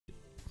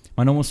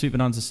My normal sweet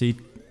bonanza seed.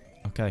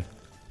 Okay.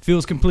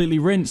 Feels completely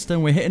rinsed,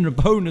 and we're hitting a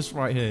bonus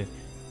right here.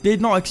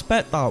 Did not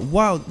expect that.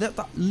 Wow, that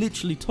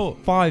literally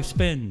took 5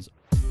 spins.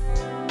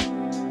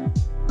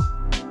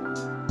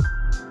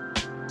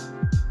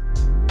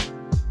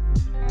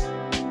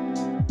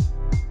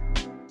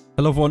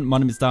 Hello everyone, my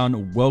name is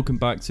Dan. Welcome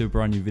back to a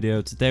brand new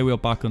video. Today we are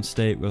back on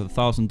state with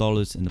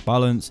 $1,000 in the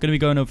balance. Going to be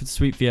going over to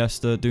Sweet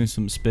Fiesta, doing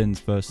some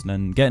spins first and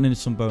then getting into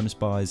some bonus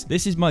buys.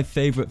 This is my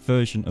favorite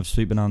version of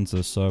Sweet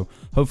Bonanza, so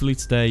hopefully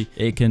today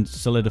it can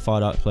solidify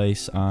that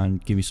place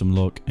and give me some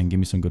luck and give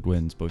me some good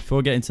wins. But before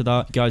I get into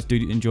that, if you guys do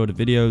enjoy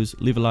the videos,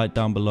 leave a like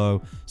down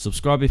below,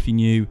 subscribe if you're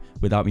new.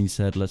 With that being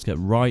said, let's get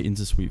right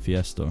into Sweet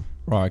Fiesta.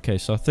 Right, okay,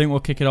 so I think we'll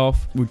kick it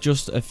off with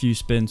just a few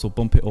spins. We'll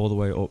bump it all the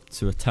way up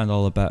to a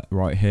 $10 bet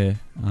right here.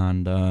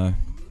 And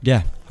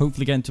yeah,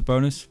 hopefully get into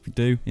bonus. If we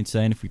do,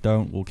 insane. If we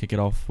don't, we'll kick it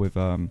off with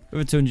a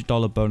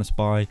 $200 bonus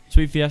buy.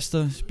 Sweet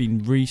Fiesta has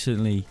been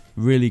recently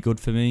really good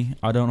for me.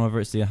 I don't know whether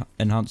it's the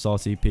enhanced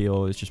RTP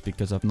or it's just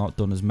because I've not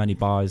done as many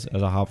buys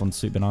as I have on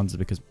Sweet Bonanza,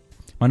 because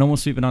my normal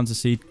Sweet Bonanza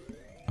seed,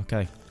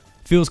 okay,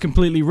 feels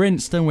completely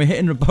rinsed, and we're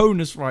hitting a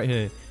bonus right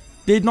here.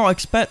 Did not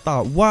expect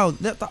that. Wow,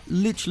 that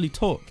literally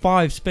took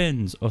 5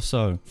 spins or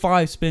so.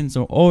 5 spins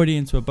and we're already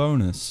into a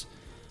bonus.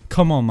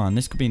 Come on, man.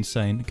 This could be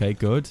insane. Okay,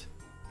 good.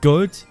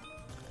 Good.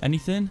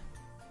 Anything?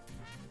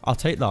 I'll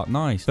take that.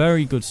 Nice.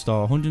 Very good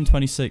start.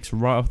 126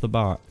 right off the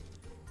bat.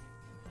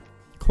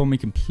 Caught me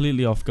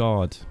completely off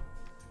guard.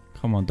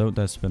 Come on, don't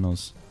dead spin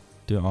us.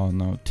 Oh,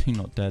 no. Do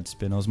not dead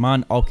spin us,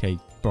 man. Okay,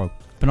 bro.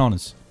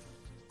 Bananas.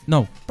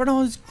 No.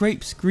 Bananas,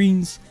 grapes,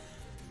 greens.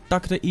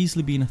 That could have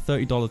easily been a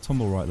 $30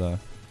 tumble right there.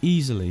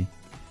 Easily.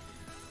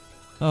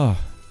 Oh,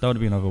 that would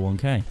have been over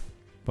 1k.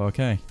 But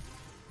okay.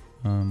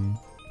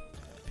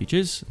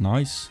 Peaches,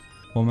 nice.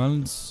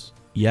 Watermelons,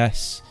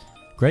 yes.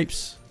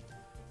 Grapes.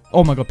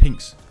 Oh my god,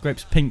 pinks.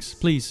 Grapes, pinks,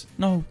 please.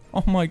 No.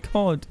 Oh my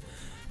god.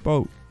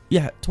 Bro,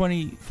 yeah,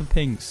 20 for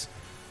pinks.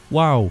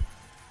 Wow.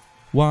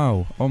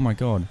 Wow. Oh my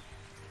god.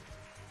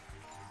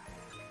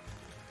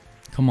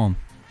 Come on.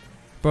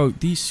 Bro,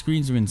 these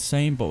screens are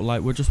insane, but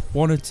like we're just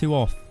 1 or 2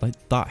 off.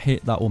 Like that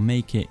hit that will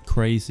make it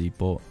crazy,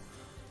 but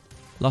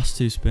last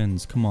 2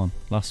 spins, come on,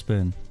 last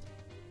spin.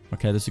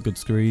 Okay, this is a good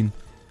screen.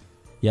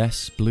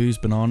 Yes, blues,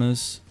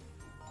 bananas.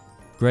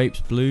 Grapes,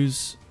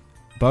 blues.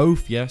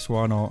 Both, yes,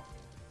 why not?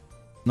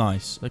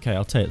 Nice, okay,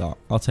 I'll take that.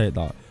 I'll take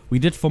that. We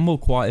did fumble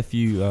quite a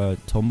few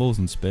tumbles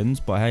and spins,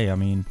 but hey, I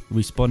mean,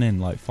 we spun in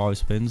like 5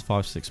 spins,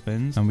 5-6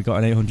 spins, and we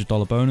got an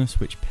 $800 bonus,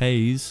 which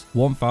pays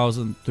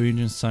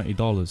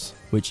 $1,370,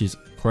 which is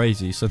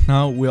crazy. So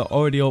now we are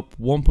already up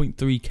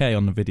 1.3k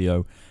on the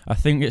video. I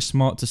think it's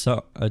smart to set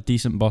a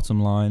decent bottom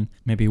line,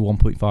 maybe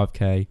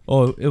 1.5k,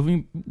 or if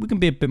we can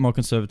be a bit more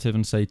conservative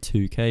and say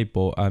 2k,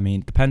 but I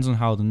mean, depends on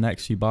how the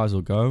next few buys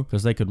will go,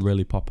 because they could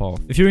really pop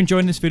off. If you're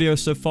enjoying this video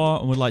so far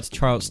and would like to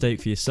try out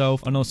stake for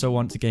yourself and also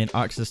want to gain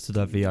access to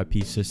their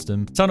VIP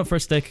system, sign up for a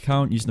stake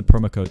account using the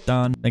promo code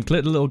DaaN, then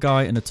click the little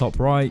guy in the top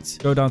right,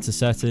 go down to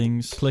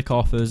settings, click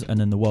offers, and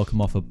then the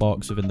welcome offer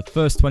box. Within the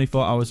first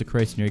 24 hours of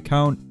creating your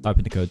account, type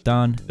in the code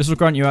DaaN. This will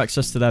grant you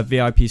access to their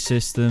VIP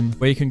system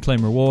where you can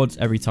claim rewards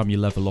every time you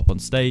level up on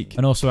stake,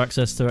 and also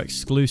access to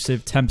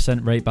exclusive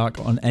 10% rate back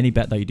on any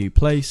bet that you do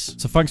place.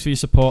 So thanks for your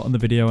support on the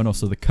video and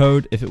also the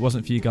code. If it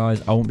wasn't for you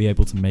guys, I won't be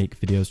able to make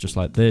videos just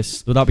like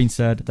this. With that being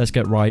said, let's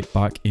get right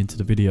back into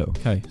the video.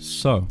 Okay,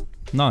 so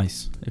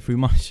nice. If we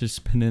manage to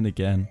spin in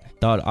again,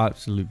 that would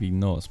absolutely be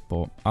nuts,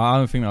 but I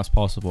don't think that's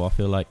possible. I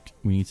feel like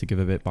we need to give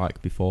a bit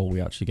back before we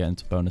actually get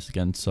into bonus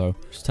again. So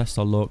just test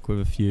our luck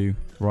with a few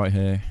right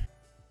here.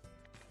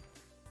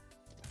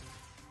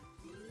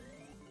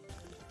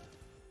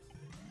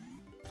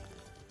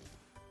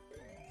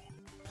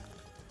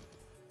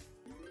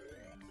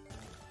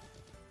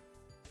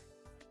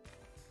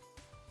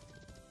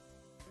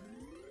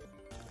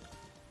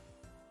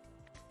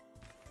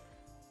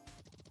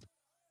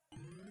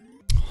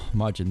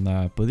 Imagine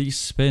that. But these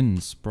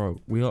spins, bro,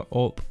 we are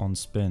up on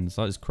spins.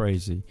 That is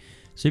crazy.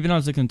 So even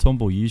as they can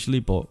tumble usually,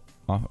 but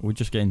we're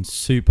just getting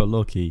super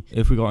lucky.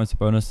 If we got into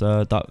bonus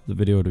there, the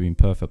video would have been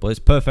perfect, but it's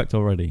perfect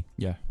already.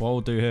 Yeah, what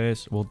we'll do here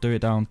is we'll do it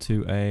down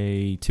to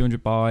a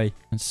 200 buy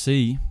and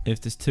see if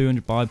this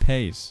 200 buy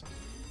pays.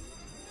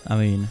 I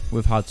mean,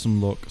 we've had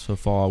some luck so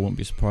far. I wouldn't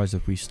be surprised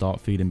if we start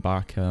feeding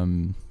back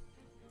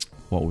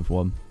what we've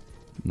won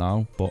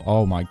now. But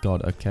oh my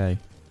god, okay,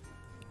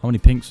 how many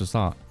pinks was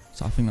that?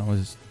 So I think that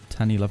was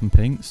 10, 11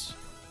 pinks.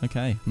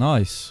 Okay,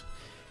 nice.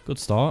 Good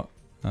start.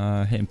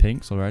 Hitting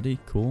pinks already.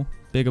 Cool.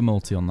 Bigger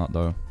multi on that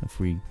though, if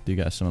we do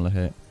get a similar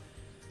hit.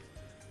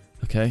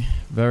 Okay,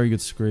 very good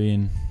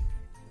screen.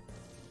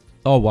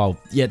 Oh wow.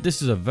 Yeah,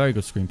 this is a very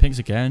good screen. Pinks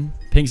again.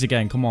 Pinks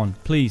again. Come on,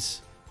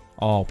 please.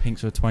 Oh,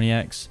 pinks are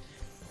 20x.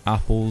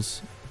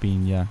 Apples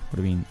being, yeah, would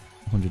have been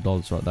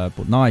 $100 right there.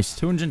 But nice.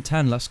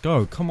 210. Let's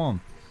go. Come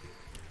on.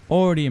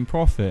 Already in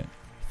profit.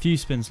 Few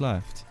spins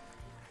left.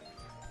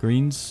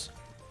 Greens.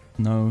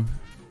 No.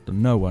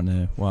 No one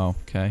here. Wow,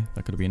 okay.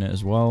 That could have been it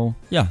as well.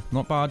 Yeah,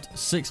 not bad.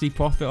 60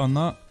 profit on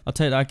that. I'll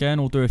take that again.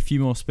 We'll do a few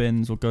more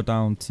spins. We'll go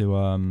down to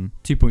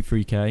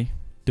 2.3k.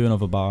 Do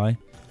another buy.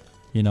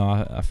 You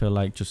know, I feel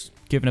like just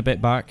giving a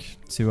bit back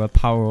to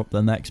power up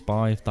the next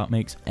buy, if that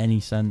makes any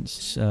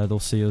sense. They'll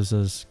see us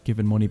as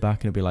giving money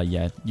back and it'll be like,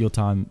 yeah, your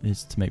time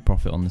is to make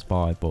profit on this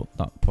buy, but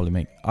that probably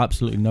make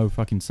absolutely no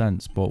fucking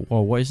sense. But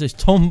whoa, what is this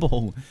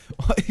tumble?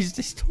 What is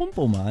this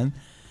tumble, man?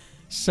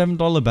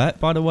 $7 bet,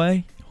 by the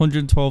way.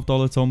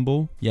 $112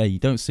 tumble. Yeah, you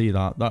don't see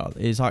that. That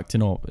is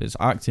acting up. It's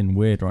acting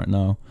weird right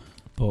now.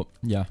 But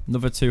yeah,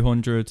 another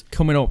 200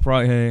 coming up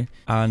right here,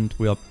 and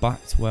we are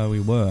back to where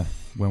we were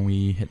when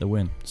we hit the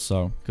win.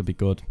 So could be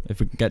good if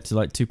we can get to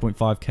like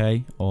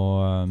 2.5k,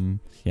 or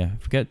yeah,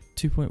 if we get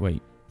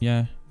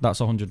yeah, that's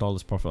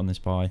 $100 profit on this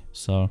buy.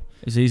 So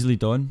it's easily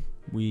done.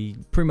 We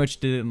pretty much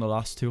did it in the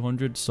last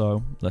 200,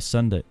 so let's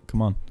send it.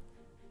 Come on.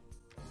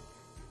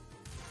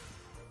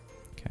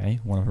 Okay,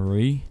 1 of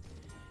 3.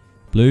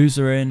 Blues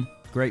are in,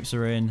 grapes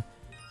are in,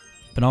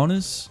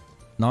 bananas,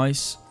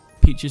 nice,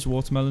 peaches,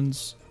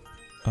 watermelons.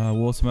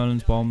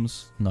 Watermelons,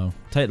 bombs. No,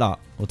 take that.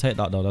 We'll take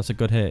that though. That's a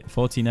good hit.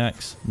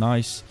 14x.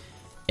 Nice.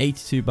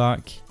 82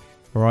 back.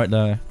 Right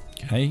there.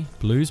 Okay.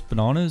 Blues,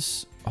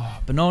 bananas. Oh,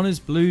 bananas,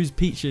 blues,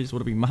 peaches would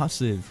have been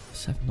massive.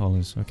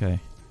 $7. Okay.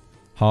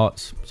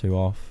 Hearts. 2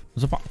 off.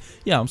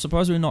 Yeah, I'm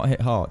surprised we've not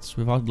hit hearts.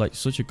 We've had like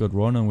such a good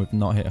run and we've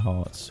not hit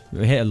hearts.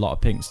 We hit a lot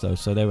of pinks though,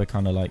 so they were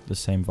kind of like the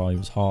same value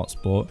as hearts.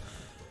 But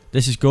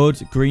this is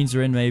good. Greens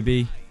are in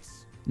maybe.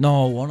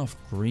 No, 1 off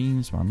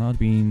greens, man. That'd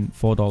been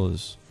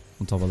 $4.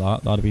 On top of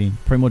that, that'd be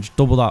pretty much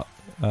double that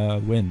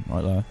win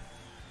right there.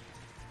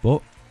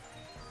 But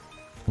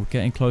we're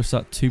getting close to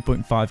that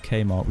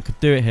 2.5k mark. We could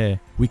do it here.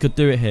 We could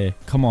do it here.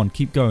 Come on,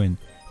 keep going.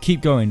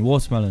 Keep going.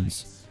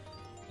 Watermelons.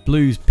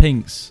 Blues,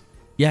 pinks.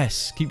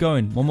 Yes, keep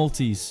going. More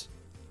multis.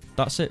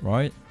 That's it,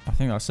 right? I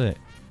think that's it.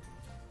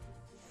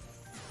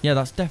 Yeah,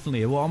 that's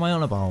definitely it. What am I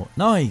on about?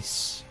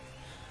 Nice.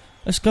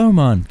 Let's go,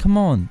 man. Come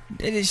on.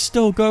 It is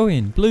still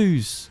going.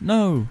 Blues.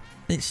 No.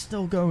 It's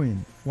still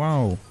going.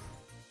 Wow.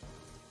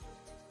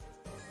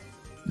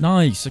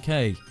 Nice,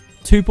 okay.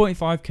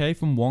 2.5k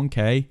from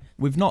 1k.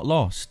 We've not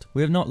lost.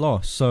 We have not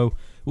lost. So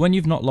when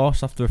you've not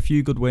lost after a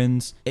few good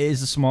wins, it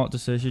is a smart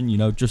decision, you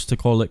know, just to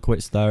call it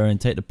quits there and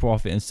take the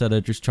profit instead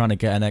of just trying to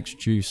get an extra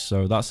juice.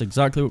 So that's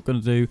exactly what we're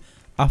going to do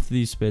after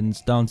these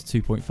spins, down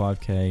to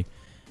 2.5k.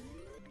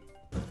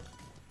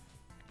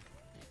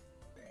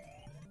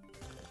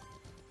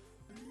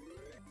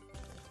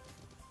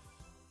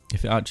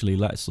 If it actually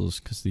lets us,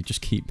 because they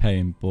just keep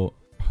paying, but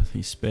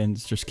these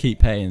spins just keep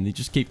paying. They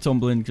just keep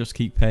tumbling, just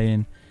keep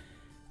paying.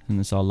 And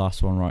this is our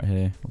last one right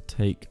here. We'll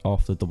take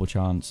off the double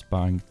chance.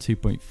 Bang.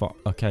 2.5.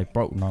 Okay,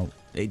 bro, no.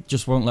 It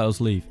just won't let us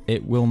leave.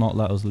 It will not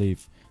let us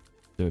leave.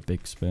 Do a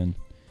big spin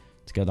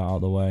to get that out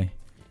of the way.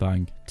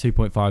 Bang.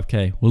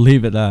 2.5k. We'll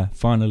leave it there,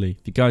 finally.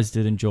 If you guys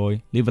did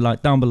enjoy, leave a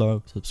like down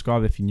below.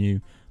 Subscribe if you're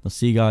new. I'll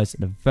see you guys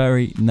in the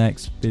very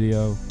next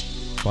video.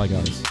 Bye,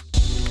 guys.